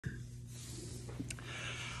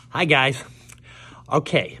Hi guys.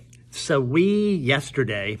 Okay, so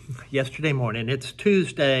yesterday morning, it's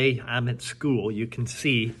Tuesday, I'm at school, you can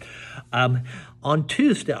see. On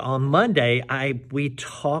Monday, we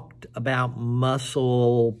talked about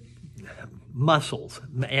muscles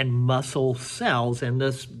and muscle cells and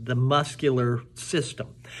the muscular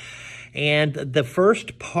system. And the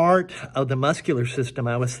first part of the muscular system,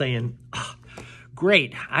 I was saying,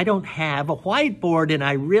 great, I don't have a whiteboard and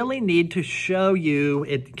I really need to show you,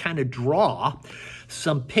 draw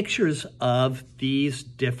some pictures of these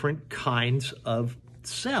different kinds of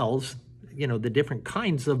cells, the different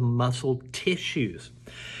kinds of muscle tissues.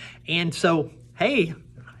 And so, hey,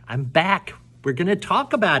 I'm back. We're going to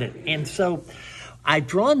talk about it. And so I've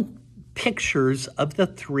drawn pictures of the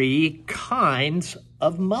three kinds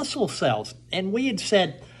of muscle cells. And we had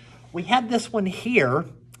said, we have this one here,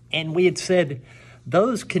 and we had said,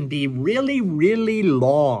 those can be really, really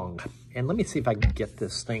long. And let me see if I can get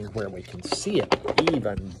this thing where we can see it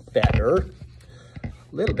even better. A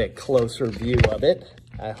little bit closer view of it,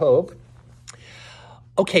 I hope.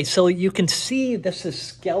 Okay, so you can see this is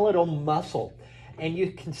skeletal muscle. And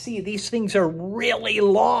you can see these things are really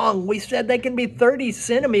long. We said they can be 30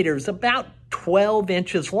 centimeters, about 12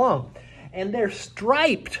 inches long. And they're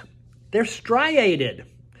striped. They're striated.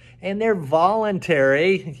 And they're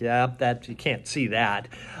voluntary. Yeah, that you can't see that.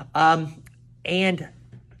 And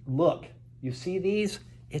look, you see these?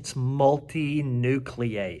 It's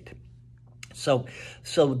multinucleate. So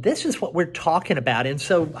this is what we're talking about. And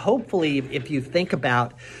so hopefully if you think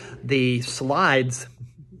about the slides,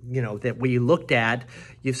 that we looked at,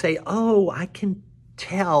 you say, oh, I can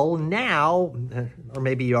tell now, or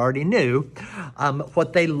maybe you already knew,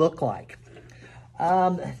 what they look like.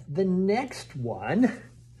 The next one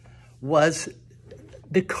was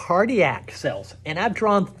the cardiac cells. And I've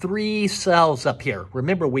drawn three cells up here.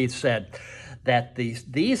 Remember, we said that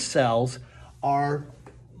these cells are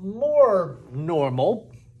more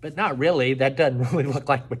normal, but not really. That doesn't really look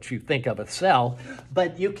like what you think of a cell.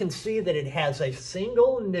 But you can see that it has a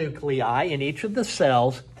single nuclei in each of the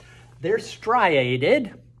cells. They're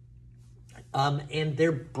striated, and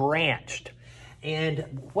they're branched.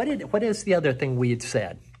 And what is the other thing we had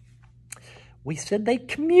said? We said they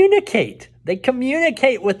communicate. They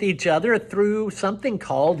communicate with each other through something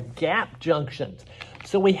called gap junctions.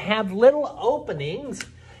 So we have little openings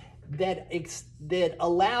that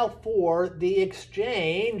allow for the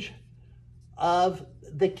exchange of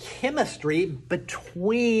the chemistry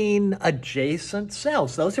between adjacent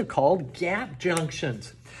cells. Those are called gap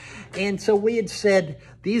junctions. And so we had said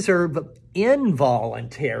these are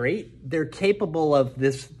involuntary. They're capable of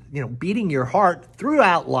this, beating your heart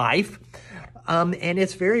throughout life. And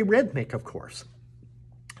it's very rhythmic, of course.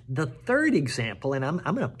 The third example, and I'm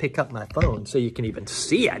going to pick up my phone so you can even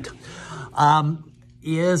see it,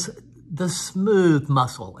 is the smooth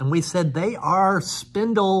muscle. And we said they are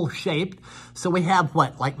spindle-shaped. So we have,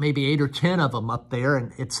 like maybe 8 or 10 of them up there,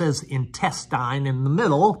 and it says intestine in the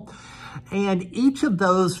middle. And each of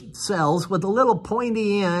those cells with a little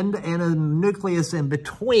pointy end and a nucleus in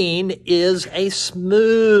between is a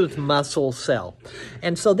smooth muscle cell.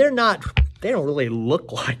 And so they don't really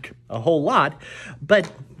look like a whole lot,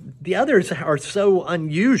 but the others are so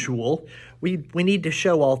unusual, we need to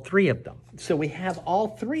show all three of them. So we have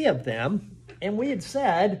all three of them, and we had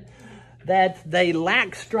said that they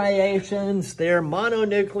lack striations, they're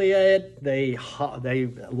mononucleate, they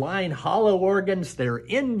line hollow organs, they're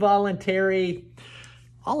involuntary,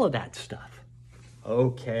 all of that stuff.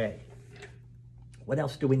 Okay, what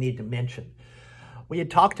else do we need to mention? We had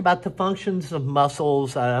talked about the functions of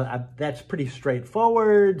muscles. That's pretty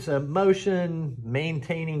straightforward. Motion,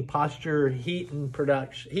 maintaining posture, heat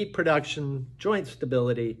production, joint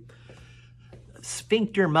stability,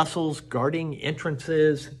 sphincter muscles, guarding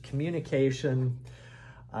entrances, communication.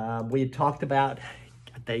 We had talked about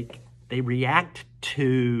they react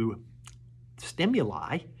to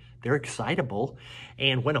stimuli. They're excitable.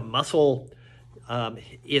 And when a muscle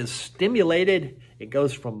is stimulated, it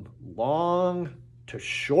goes from long to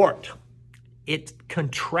short. It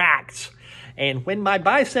contracts. And when my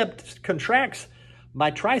bicep contracts,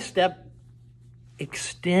 my tricep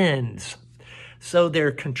extends. So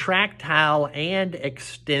they're contractile and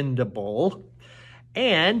extendable,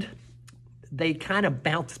 and they kind of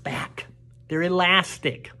bounce back. They're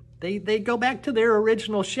elastic. They go back to their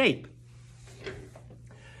original shape.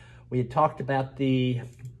 We had talked about the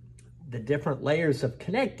different layers of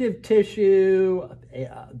connective tissue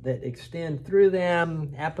that extend through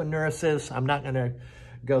them, aponeurosis. I'm not going to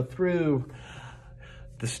go through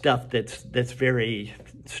the stuff that's very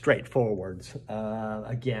straightforward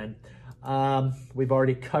again. We've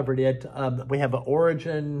already covered it. We have an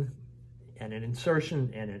origin and an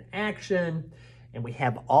insertion and an action, and we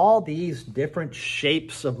have all these different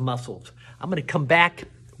shapes of muscles. I'm going to come back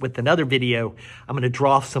with another video. I'm going to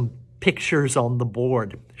draw some pictures on the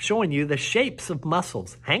board showing you the shapes of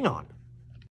muscles. Hang on.